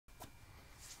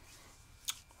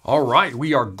All right,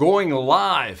 we are going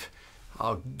live.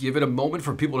 I'll give it a moment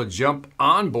for people to jump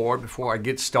on board before I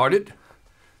get started.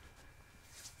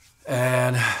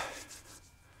 And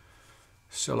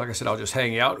so like I said, I'll just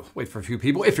hang out, wait for a few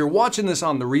people. If you're watching this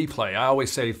on the replay, I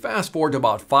always say fast forward to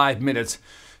about 5 minutes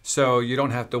so you don't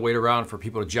have to wait around for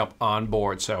people to jump on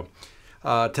board. So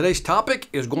today's topic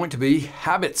is going to be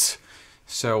habits.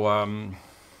 So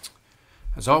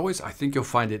as always, I think you'll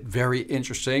find it very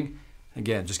interesting.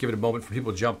 Again, just give it a moment for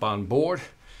people to jump on board.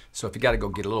 So if you got to go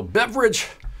get a little beverage,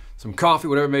 some coffee,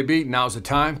 whatever it may be, now's the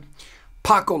time.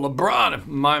 Paco LeBron,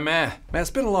 my man. Man,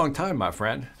 it's been a long time, my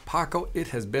friend. Paco, it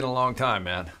has been a long time,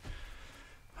 man.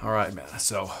 All right, man.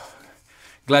 So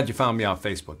glad you found me on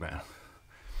Facebook, man.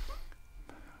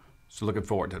 So looking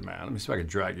forward to it, man. Let me see if I can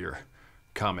drag your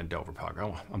comment over,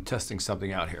 Paco. I'm testing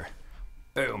something out here.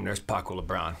 Boom, there's Paco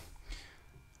LeBron.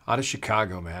 Out of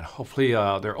Chicago, man. Hopefully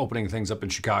they're opening things up in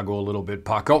Chicago a little bit,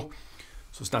 Paco.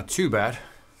 So it's not too bad.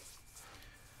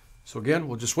 So again,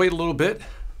 we'll just wait a little bit,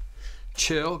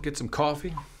 chill, get some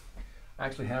coffee. I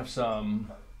actually have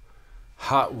some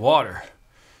hot water.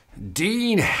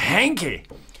 Dean Hankey.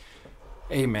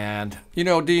 Hey, man. You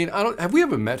know, Dean, have we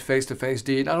ever met face-to-face,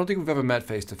 Dean? I don't think we've ever met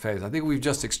face-to-face. I think we've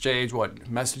just exchanged,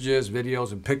 messages,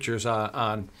 videos, and pictures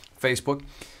on Facebook.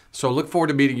 So look forward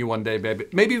to meeting you one day, baby.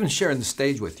 Maybe even sharing the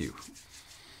stage with you.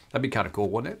 That'd be kind of cool,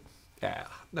 wouldn't it? Yeah,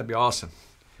 that'd be awesome.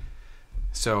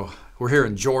 So we're here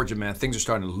in Georgia, man. Things are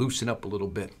starting to loosen up a little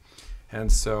bit.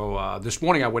 And so this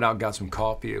morning I went out and got some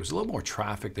coffee. It was a little more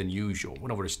traffic than usual.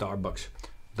 Went over to Starbucks,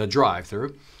 the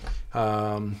drive-through.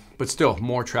 But still,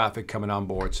 more traffic coming on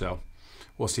board. So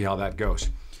we'll see how that goes.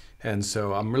 And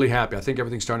so I'm really happy. I think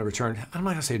everything's starting to return. I'm not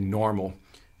going to say normal.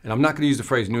 And I'm not going to use the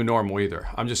phrase new normal either.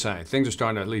 I'm just saying things are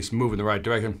starting to at least move in the right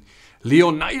direction.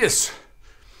 Leonidas,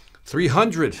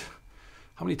 300.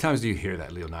 How many times do you hear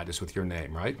that, Leonidas, with your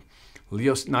name, right?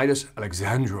 Leonidas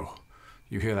Alexandro.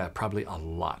 You hear that probably a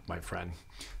lot, my friend.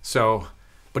 So,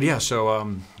 but yeah,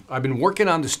 so I've been working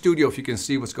on the studio. If you can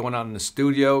see what's going on in the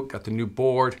studio. Got the new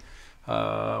board,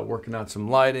 working on some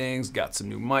lightings, got some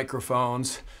new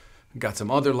microphones. Got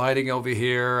some other lighting over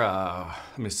here.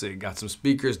 Let me see. Got some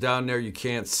speakers down there. You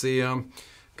can't see them.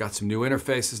 Got some new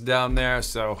interfaces down there.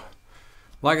 So,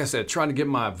 like I said, trying to get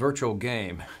my virtual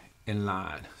game in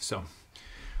line. So,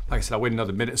 like I said, I'll wait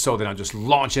another minute so then I'll just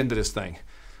launch into this thing.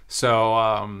 So,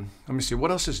 let me see. What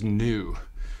else is new?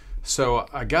 So,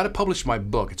 I got to publish my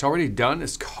book. It's already done.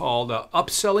 It's called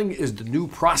Upselling is the New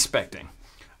Prospecting.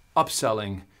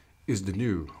 Upselling is the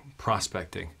New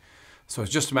Prospecting. So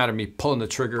it's just a matter of me pulling the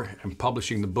trigger and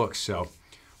publishing the book. So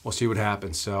we'll see what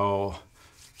happens. So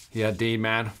yeah, Dean,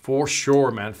 man, for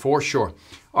sure, man, for sure.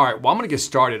 All right, well, I'm going to get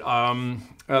started.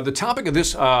 The topic of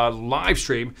this live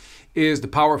stream is the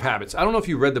power of habits. I don't know if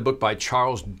you read the book by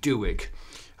Charles Duhigg.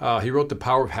 He wrote The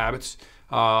Power of Habits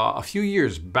a few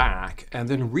years back. And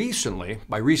then recently,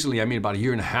 by recently, I mean about a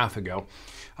year and a half ago,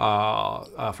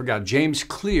 I forgot, James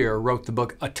Clear wrote the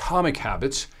book Atomic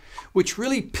Habits, which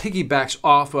really piggybacks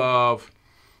off of,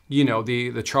 you know,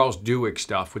 the Charles Duhigg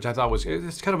stuff, which I thought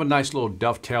it's kind of a nice little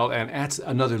dovetail and adds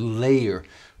another layer,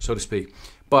 so to speak.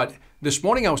 But this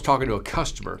morning I was talking to a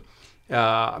customer.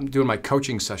 I'm doing my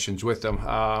coaching sessions with them.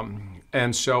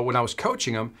 And so when I was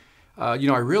coaching them, you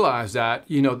know, I realized that,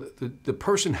 you know, the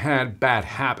person had bad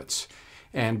habits.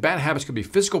 And bad habits could be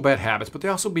physical bad habits, but they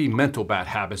also be mental bad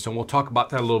habits. And we'll talk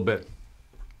about that a little bit.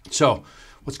 So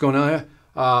what's going on here?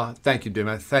 Thank you,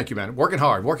 man. Thank you, man. Working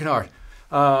hard, working hard.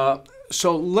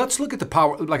 So let's look at the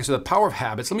power, like I said, the power of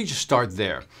habits. Let me just start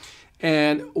there.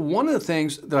 And one of the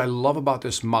things that I love about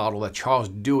this model that Charles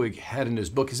Duhigg had in his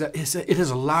book is that it has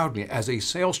allowed me as a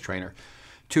sales trainer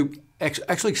to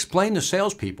actually explain to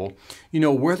salespeople, you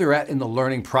know, where they're at in the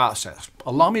learning process.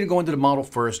 Allow me to go into the model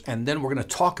first, and then we're going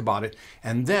to talk about it.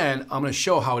 And then I'm going to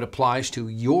show how it applies to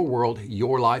your world,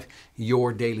 your life,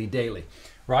 your daily,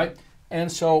 right? And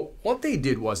so what they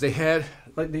did was they had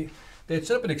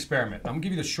set up an experiment. I'm going to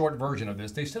give you the short version of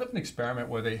this. They set up an experiment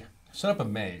where they set up a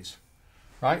maze,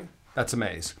 right? That's a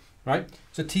maze, right?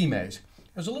 It's a T-maze.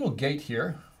 There's a little gate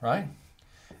here, right?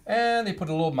 And they put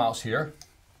a little mouse here.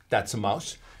 That's a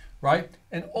mouse, right?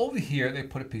 And over here, they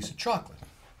put a piece of chocolate.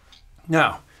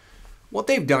 Now, what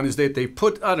they've done is they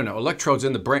put, I don't know, electrodes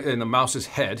in the mouse's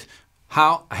head.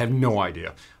 How? I have no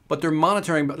idea. But they're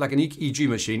monitoring, like an EKG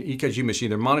machine,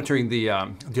 they're monitoring the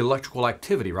electrical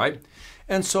activity, right?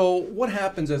 And so what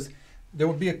happens is there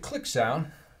would be a click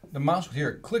sound. The mouse would hear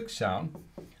a click sound,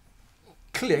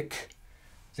 click.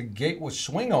 The gate would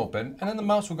swing open, and then the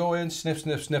mouse would go in, sniff,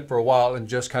 sniff, sniff for a while, and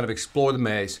just kind of explore the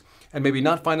maze, and maybe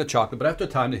not find the chocolate. But after a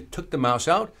time, they took the mouse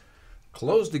out,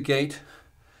 closed the gate,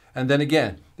 and then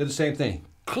again, did the same thing.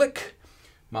 Click.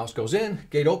 Mouse goes in,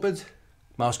 gate opens,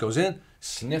 mouse goes in,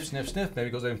 sniff, sniff, sniff, maybe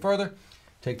goes in further,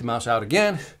 take the mouse out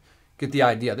again, get the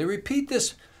idea. They repeat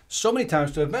this so many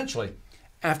times to eventually,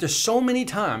 after so many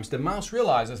times, the mouse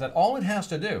realizes that all it has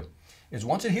to do is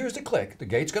once it hears the click, the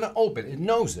gate's going to open, it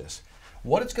knows this.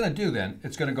 What it's going to do then,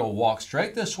 it's going to go walk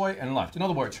straight this way and left. In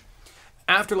other words,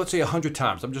 after, let's say, 100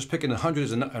 times, I'm just picking 100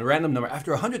 as a random number.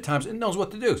 After 100 times, it knows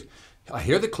what to do. I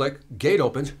hear the click, gate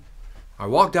opens, I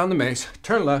walk down the maze,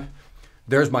 turn left,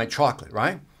 there's my chocolate,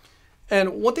 right?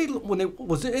 And what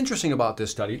was interesting about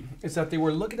this study is that they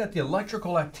were looking at the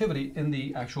electrical activity in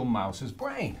the actual mouse's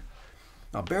brain.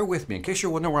 Now, bear with me. In case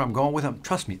you're wondering where I'm going with them,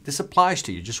 trust me, this applies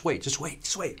to you. Just wait, just wait,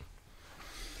 just wait.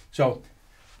 So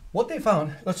what they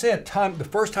found, let's say the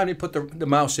first time you put the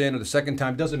mouse in or the second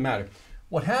time, doesn't matter.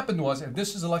 What happened was, if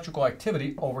this is electrical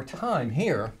activity over time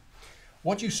here,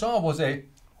 what you saw was a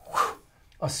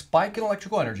spike in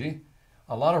electrical energy,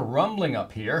 a lot of rumbling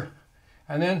up here,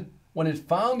 and then when it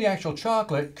found the actual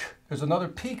chocolate, there's another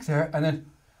peak there, and then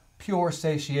pure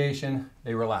satiation,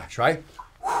 they relax, right?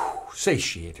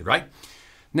 Satiated, right?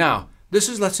 Now, this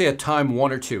is, let's say, at time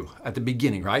 1 or 2 at the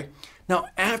beginning, right? Now,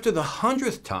 after the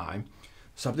 100th time,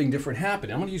 something different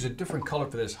happened. I'm going to use a different color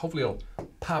for this. Hopefully, it'll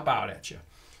pop out at you.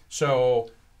 So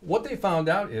what they found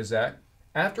out is that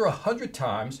after 100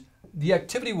 times, the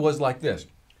activity was like this.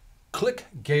 Click,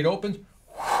 gate opens,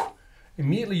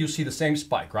 immediately you see the same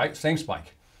spike, right? Same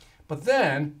spike. But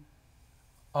then,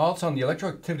 all of a sudden, the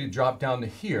electrical activity dropped down to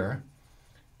here,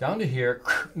 and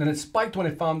then it spiked when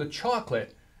it found the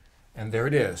chocolate, and there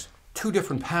it is. 2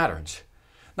 different patterns.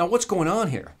 Now, what's going on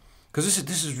here? Because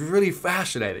this is really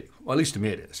fascinating. Well, at least to me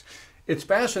it is. It's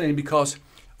fascinating because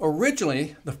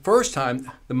originally, the first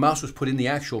time the mouse was put in the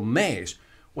actual maze,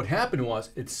 what happened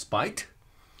was it spiked,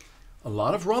 a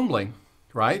lot of rumbling,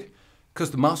 right?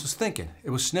 Because the mouse was thinking. It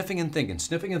was sniffing and thinking,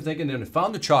 and it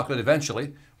found the chocolate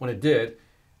eventually. When it did,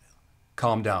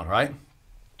 calmed down, right?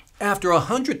 After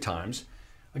 100 times,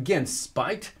 again,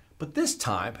 spiked, but this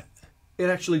time it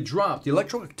actually dropped. The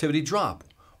electrical activity dropped.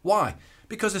 Why?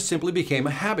 Because it simply became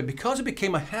a habit. Because it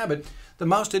became a habit, the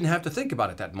mouse didn't have to think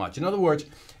about it that much. In other words,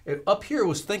 up here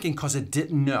was thinking because it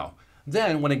didn't know.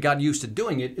 Then, when it got used to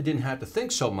doing it, it didn't have to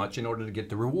think so much in order to get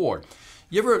the reward.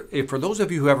 For those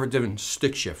of you who ever driven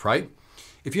stick shift, right?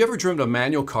 If you ever driven a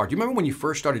manual car, do you remember when you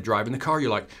first started driving the car, you're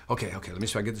like, okay, let me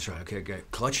see if I get this right. Okay,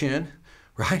 clutch in,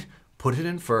 right? Put it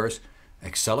in first,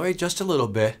 accelerate just a little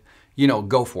bit,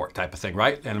 go for it type of thing,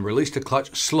 right? And release the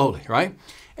clutch slowly, right?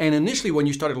 And initially when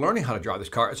you started learning how to drive this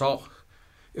car,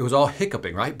 it was all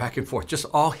hiccuping, right? Back and forth, just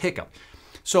all hiccup.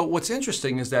 So what's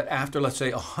interesting is that after, let's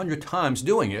say, 100 times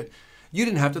doing it, you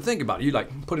didn't have to think about it. You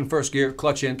put in first gear,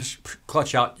 clutch in,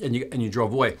 clutch out, and you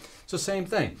drove away. It's the same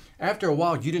thing. After a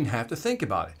while, you didn't have to think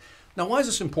about it. Now, why is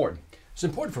this important? It's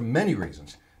important for many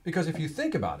reasons. Because if you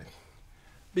think about it,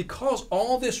 because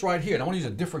all this right here, and I want to use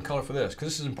a different color for this, because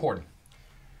this is important.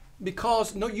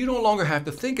 Because you no longer have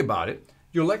to think about it,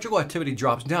 your electrical activity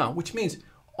drops down, which means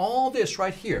all this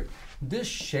right here, this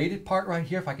shaded part right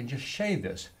here, if I can just shade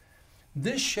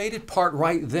this shaded part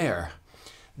right there,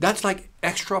 that's like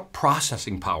extra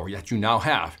processing power that you now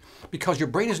have, because your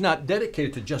brain is not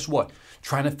dedicated to just what?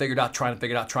 Trying to figure it out, trying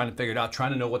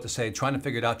to know what to say, trying to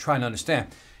figure it out, trying to understand.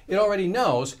 It already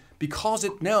knows. Because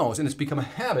it knows and it's become a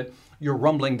habit, you're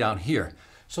rumbling down here.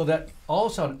 So that all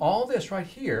of a sudden, all this right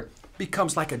here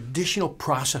becomes like additional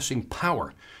processing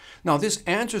power. Now, this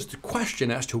answers the question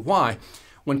as to why,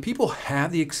 when people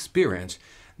have the experience,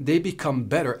 they become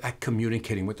better at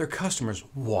communicating with their customers.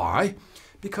 Why?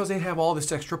 Because they have all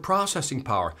this extra processing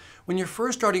power. When you're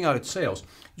first starting out at sales,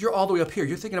 you're all the way up here.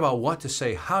 You're thinking about what to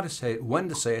say, how to say it, when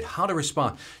to say it, how to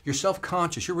respond. You're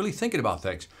self-conscious. You're really thinking about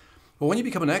things. But when you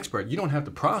become an expert, you don't have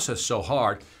to process so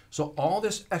hard. So all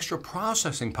this extra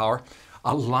processing power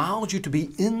allows you to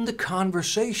be in the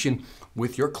conversation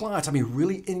with your clients. I mean,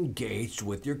 really engaged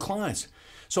with your clients.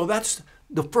 So that's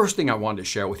the first thing I wanted to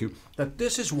share with you, that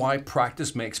this is why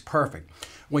practice makes perfect.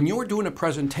 When you're doing a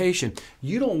presentation,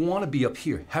 you don't want to be up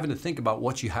here having to think about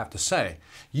what you have to say.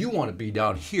 You want to be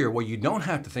down here where you don't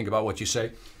have to think about what you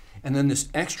say. And then this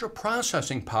extra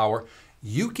processing power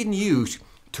you can use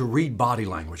to read body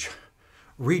language,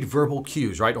 read verbal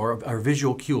cues, right? Or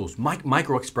visual cues,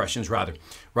 micro expressions rather,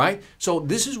 right? So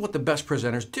this is what the best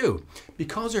presenters do.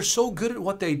 Because they're so good at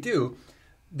what they do,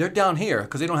 they're down here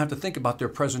because they don't have to think about their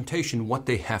presentation, what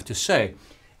they have to say.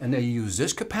 And they use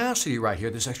this capacity right here,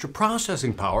 this extra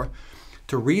processing power,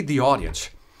 to read the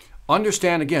audience.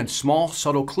 Understand, again, small,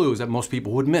 subtle clues that most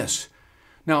people would miss.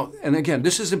 Now, and again,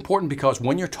 this is important because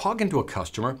when you're talking to a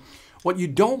customer, what you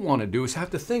don't want to do is have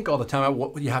to think all the time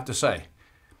about what you have to say.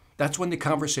 That's when the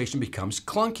conversation becomes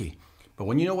clunky. But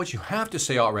when you know what you have to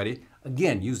say already,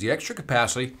 again, use the extra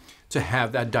capacity to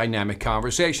have that dynamic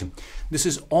conversation. This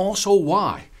is also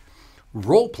why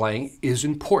role-playing is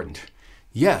important.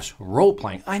 Yes,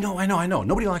 role-playing. I know.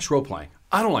 Nobody likes role-playing.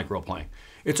 I don't like role-playing.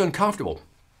 It's uncomfortable.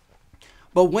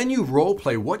 But when you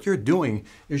role-play, what you're doing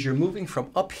is you're moving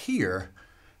from up here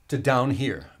to down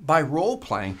here. By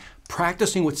role-playing,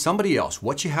 practicing with somebody else,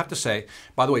 what you have to say.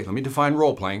 By the way, let me define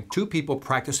role-playing. Two people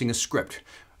practicing a script.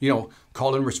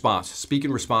 Call and response, speak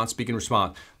and response,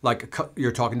 like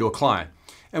you're talking to a client.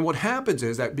 And what happens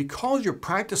is that because you're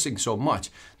practicing so much,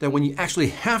 that when you actually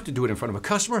have to do it in front of a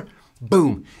customer,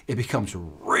 boom, it becomes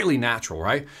really natural,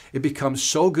 right? It becomes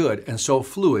so good and so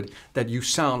fluid that you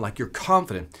sound like you're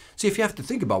confident. See, if you have to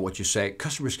think about what you say,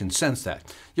 customers can sense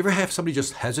that. You ever have somebody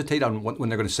just hesitate on when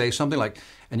they're going to say something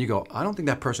and you go, I don't think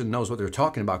that person knows what they're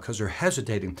talking about because they're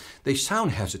hesitating. They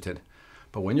sound hesitant.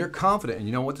 But when you're confident and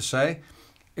you know what to say,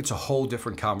 it's a whole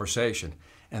different conversation.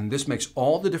 And this makes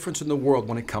all the difference in the world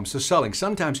when it comes to selling.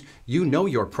 Sometimes you know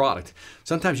your product.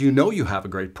 Sometimes you know you have a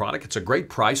great product. It's a great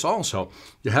price also.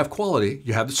 You have quality,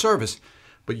 you have the service,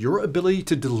 but your ability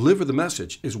to deliver the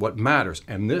message is what matters.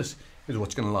 And this is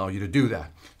what's going to allow you to do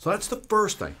that. So that's the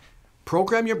first thing.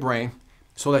 Program your brain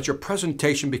so that your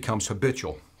presentation becomes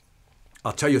habitual.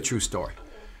 I'll tell you a true story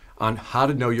on how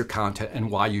to know your content and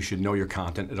why you should know your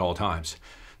content at all times.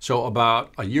 So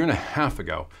about a year and a half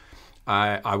ago,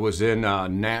 I was in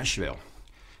Nashville,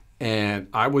 and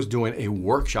I was doing a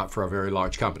workshop for a very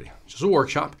large company. Just a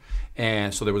workshop,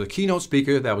 and so there was a keynote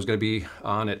speaker that was going to be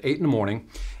on at 8 in the morning,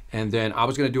 and then I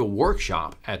was going to do a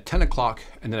workshop at 10 o'clock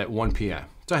and then at 1 p.m.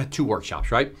 So I had 2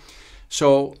 workshops, right?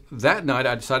 So that night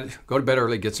I decided to go to bed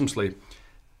early, get some sleep,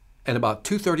 and about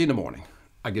 2:30 in the morning,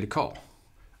 I get a call.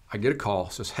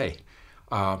 Says, hey,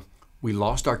 we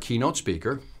lost our keynote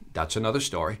speaker. That's another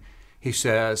story. He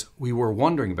says, we were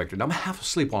wondering, Victor, and I'm half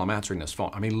asleep while I'm answering this phone.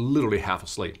 I mean, literally half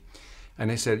asleep. And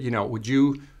they said, would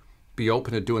you be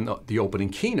open to doing the opening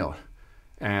keynote?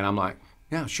 And I'm like,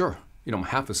 yeah, sure. I'm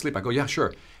half asleep. I go, yeah,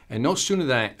 sure. And no sooner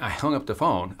than I hung up the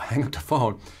phone, I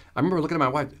remember looking at my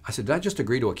wife. I said, did I just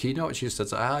agree to a keynote? She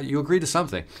says, you agreed to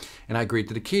something. And I agreed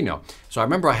to the keynote. So I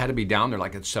remember I had to be down there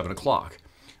like at 7 o'clock.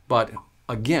 But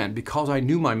again, because I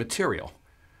knew my material,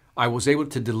 I was able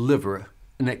to deliver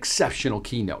an exceptional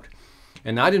keynote.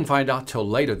 And I didn't find out till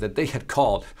later that they had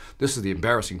called. This is the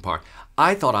embarrassing part.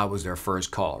 I thought I was their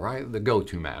first call, right? The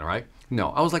go-to man, right?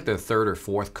 No, I was like their 3rd or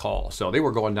 4th call. So they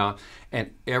were going down, and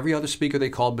every other speaker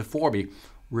they called before me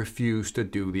refused to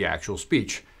do the actual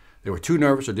speech. They were too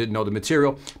nervous or didn't know the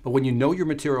material. But when you know your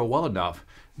material well enough,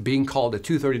 being called at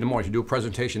 2:30 in the morning to do a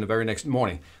presentation the very next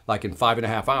morning, like in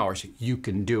 5.5 hours, you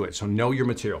can do it. So know your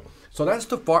material. So that's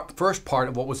the first part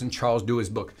of what was in Charles Duhigh's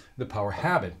book, The Power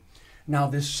Habit. Now,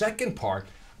 this second part,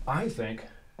 I think,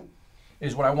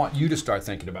 is what I want you to start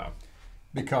thinking about,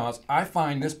 because I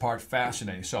find this part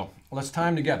fascinating. So let's tie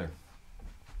them together.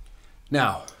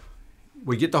 Now,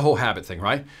 we get the whole habit thing,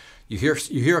 right? You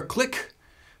hear a click,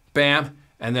 bam,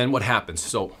 and then what happens?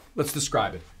 So let's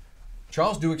describe it.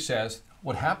 Charles Duhigg says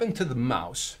what happened to the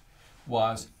mouse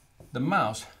was the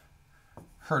mouse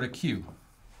heard a cue.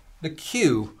 The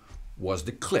cue was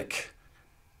the click.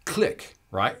 Click,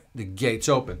 right? The gates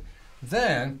open.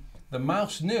 Then the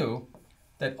mouse knew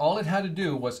that all it had to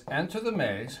do was enter the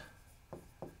maze,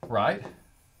 right?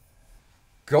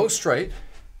 Go straight,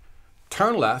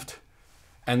 turn left,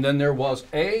 and then there was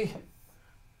the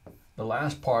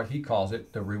last part, he calls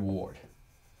it the reward,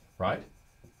 right?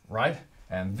 Right?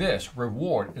 And this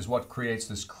reward is what creates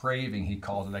this craving, he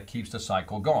calls it, that keeps the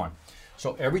cycle going.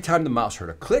 So every time the mouse heard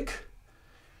a click,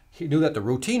 he knew that the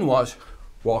routine was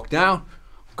walk down,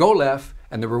 go left,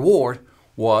 and the reward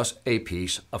was a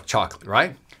piece of chocolate,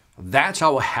 right? That's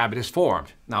how a habit is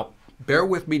formed. Now, bear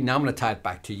with me. Now I'm going to tie it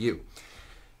back to you.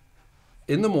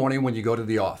 In the morning when you go to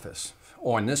the office,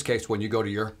 or in this case, when you go to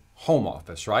your home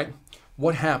office, right?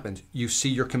 What happens? You see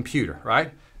your computer,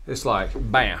 right? It's like,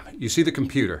 bam, you see the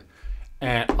computer.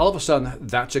 And all of a sudden,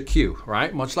 that's a cue,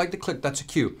 right? Much like the click, that's a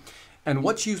cue. And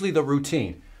what's usually the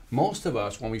routine? Most of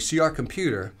us, when we see our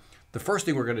computer, the first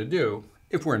thing we're going to do,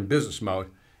 if we're in business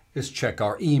mode, is check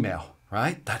our email,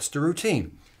 right? That's the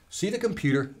routine. See the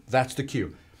computer, that's the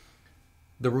cue.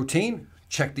 The routine,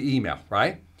 check the email,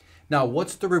 right? Now,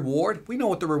 what's the reward? We know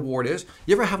what the reward is.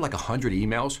 You ever have like 100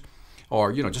 emails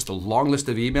or, just a long list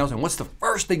of emails? And what's the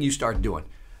first thing you start doing?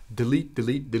 Delete,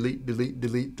 delete, delete, delete,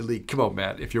 delete, delete. Come on,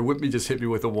 man. If you're with me, just hit me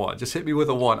with a 1. Just hit me with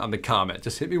a 1 on the comment.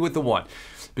 Just hit me with the 1,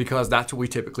 because that's what we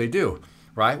typically do,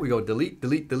 right? We go delete,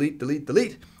 delete, delete, delete,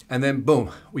 delete, and then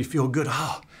boom, we feel good.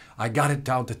 Oh, I got it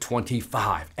down to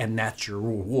 25, and that's your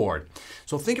reward.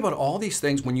 So think about all these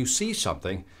things. When you see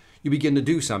something, you begin to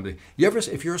do something.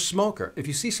 If you're a smoker, if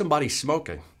you see somebody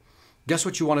smoking, guess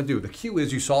what you want to do? The cue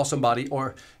is you saw somebody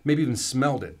or maybe even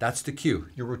smelled it. That's the cue.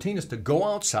 Your routine is to go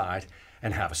outside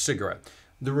and have a cigarette.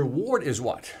 The reward is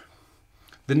what?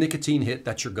 The nicotine hit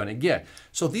that you're going to get.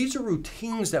 So these are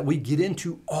routines that we get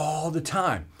into all the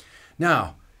time.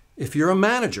 Now, if you're a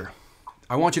manager,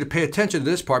 I want you to pay attention to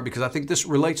this part because I think this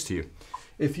relates to you.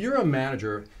 If you're a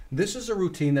manager, this is a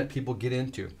routine that people get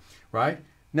into, right?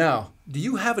 Now, do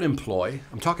you have an employee?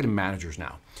 I'm talking to managers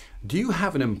now. Do you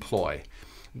have an employee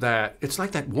that it's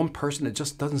like that one person that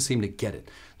just doesn't seem to get it?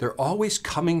 They're always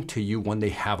coming to you when they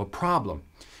have a problem.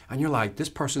 And you're like, this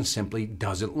person simply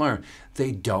doesn't learn.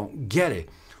 They don't get it.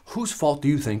 Whose fault do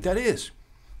you think that is?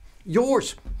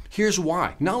 Yours. Here's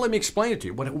why. Now let me explain it to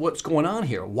you. What's going on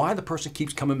here? Why the person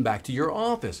keeps coming back to your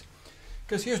office.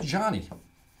 Because here's Johnny,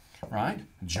 right?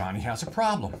 Johnny has a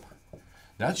problem.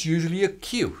 That's usually a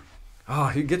cue.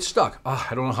 He gets stuck.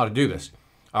 I don't know how to do this.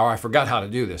 I forgot how to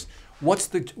do this.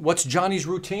 What's Johnny's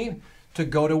routine? To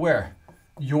go to where?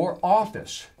 Your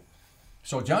office.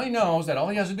 So Johnny knows that all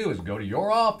he has to do is go to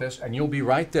your office and you'll be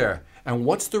right there. And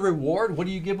what's the reward? What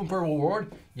do you give him for a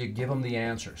reward? You give him the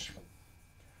answers.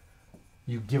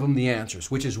 You give them the answers,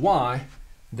 which is why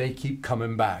they keep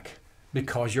coming back,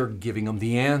 because you're giving them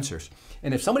the answers.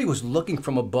 And if somebody was looking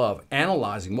from above,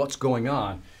 analyzing what's going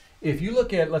on, if you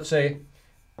look at, let's say,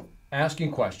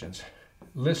 asking questions,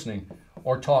 listening,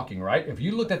 or talking, right? If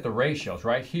you looked at the ratios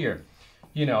right here,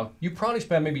 you probably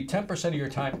spend maybe 10% of your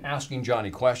time asking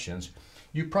Johnny questions.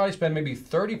 You probably spend maybe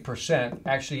 30%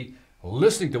 actually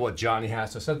listening to what Johnny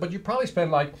has to say, but you probably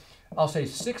spend I'll say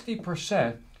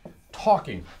 60%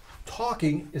 talking.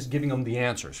 Talking is giving them the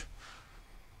answers.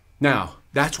 Now,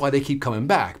 that's why they keep coming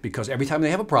back, because every time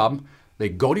they have a problem, they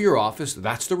go to your office,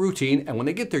 that's the routine, and when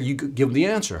they get there, you give them the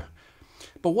answer.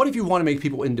 But what if you want to make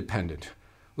people independent?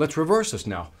 Let's reverse this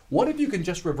now. What if you can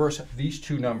just reverse these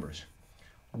two numbers?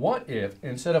 What if,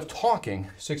 instead of talking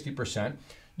 60%,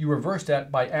 you reverse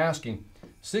that by asking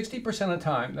 60% of the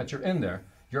time that you're in there,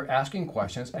 you're asking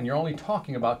questions, and you're only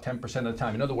talking about 10% of the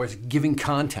time. In other words, giving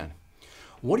content.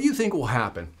 What do you think will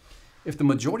happen if the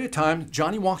majority of the time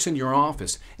Johnny walks into your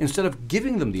office, instead of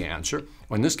giving them the answer,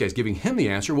 or in this case, giving him the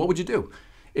answer, what would you do?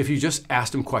 If you just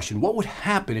asked him questions, what would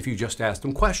happen if you just asked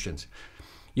him questions?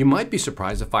 You might be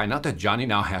surprised to find out that Johnny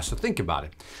now has to think about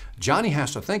it. Johnny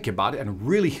has to think about it and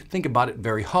really think about it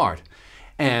very hard.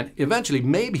 And eventually,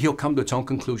 maybe he'll come to its own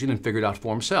conclusion and figure it out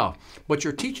for himself. But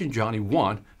you're teaching Johnny,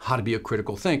 one, how to be a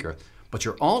critical thinker. But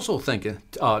you're also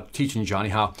teaching Johnny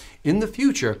how, in the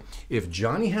future, if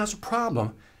Johnny has a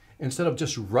problem, instead of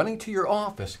just running to your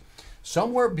office,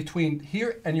 somewhere between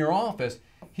here and your office,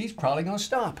 he's probably going to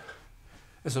stop.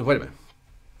 I said, wait a minute.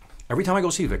 Every time I go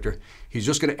see Victor, he's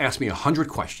just going to ask me 100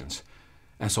 questions.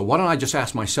 And so why don't I just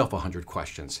ask myself 100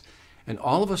 questions? And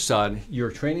all of a sudden, you're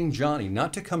training Johnny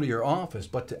not to come to your office,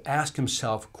 but to ask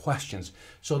himself questions.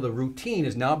 So the routine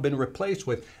has now been replaced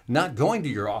with not going to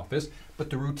your office, but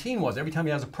the routine was every time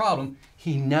he has a problem,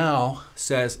 he now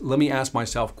says, let me ask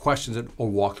myself questions or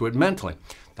walk through it mentally.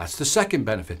 That's the second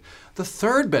benefit. The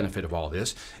third benefit of all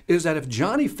this is that if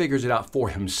Johnny figures it out for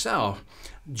himself,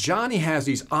 Johnny has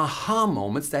these aha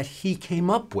moments that he came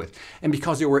up with. And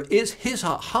because there were his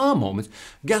aha moments,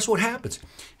 guess what happens?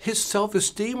 His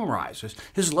self-esteem rises,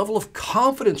 his level of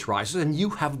confidence rises, and you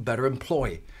have a better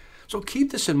employee. So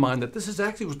keep this in mind, that this is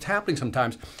actually what's happening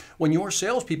sometimes when your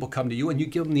salespeople come to you and you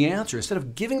give them the answer. Instead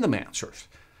of giving them answers,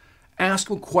 ask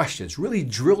them questions, really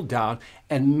drill down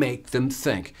and make them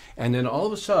think. And then all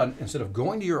of a sudden, instead of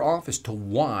going to your office to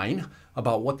whine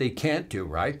about what they can't do,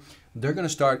 right? They're going to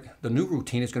start, the new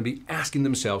routine is going to be asking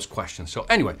themselves questions. So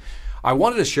anyway, I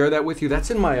wanted to share that with you.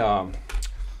 That's in my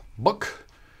book,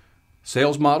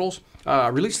 Sales Models. I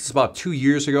released this about 2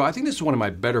 years ago. I think this is one of my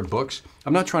better books.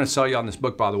 I'm not trying to sell you on this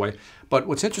book, by the way, but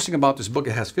what's interesting about this book,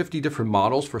 it has 50 different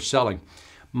models for selling.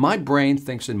 My brain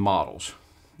thinks in models,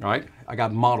 right? I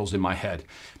got models in my head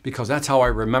because that's how I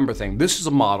remember things. This is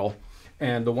a model,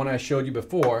 and the one I showed you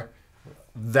before,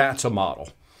 that's a model.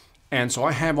 And so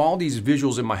I have all these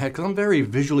visuals in my head because I'm very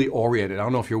visually oriented. I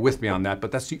don't know if you're with me on that,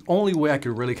 but that's the only way I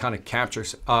can really kind of capture,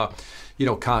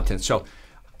 content. So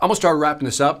I'm gonna start wrapping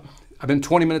this up. I've been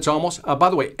 20 minutes almost. By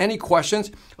the way, any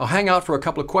questions? I'll hang out for a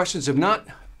couple of questions. If not,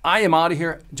 I am out of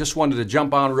here. Just wanted to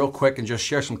jump on real quick and just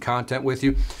share some content with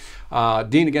you.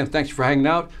 Dean, again, thanks for hanging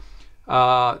out.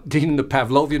 Dean, the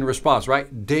Pavlovian response,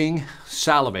 right? Ding,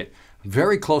 salivate.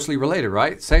 Very closely related,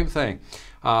 right? Same thing.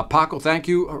 Paco, thank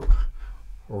you.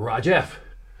 Rajef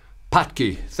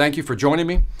Patki, thank you for joining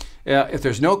me. If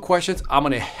there's no questions, I'm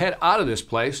going to head out of this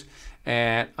place.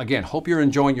 And again, hope you're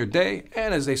enjoying your day.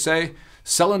 And as they say,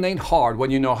 selling ain't hard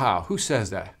when you know how. Who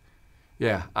says that?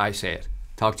 Yeah, I say it.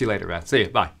 Talk to you later, man. See you.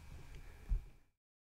 Bye.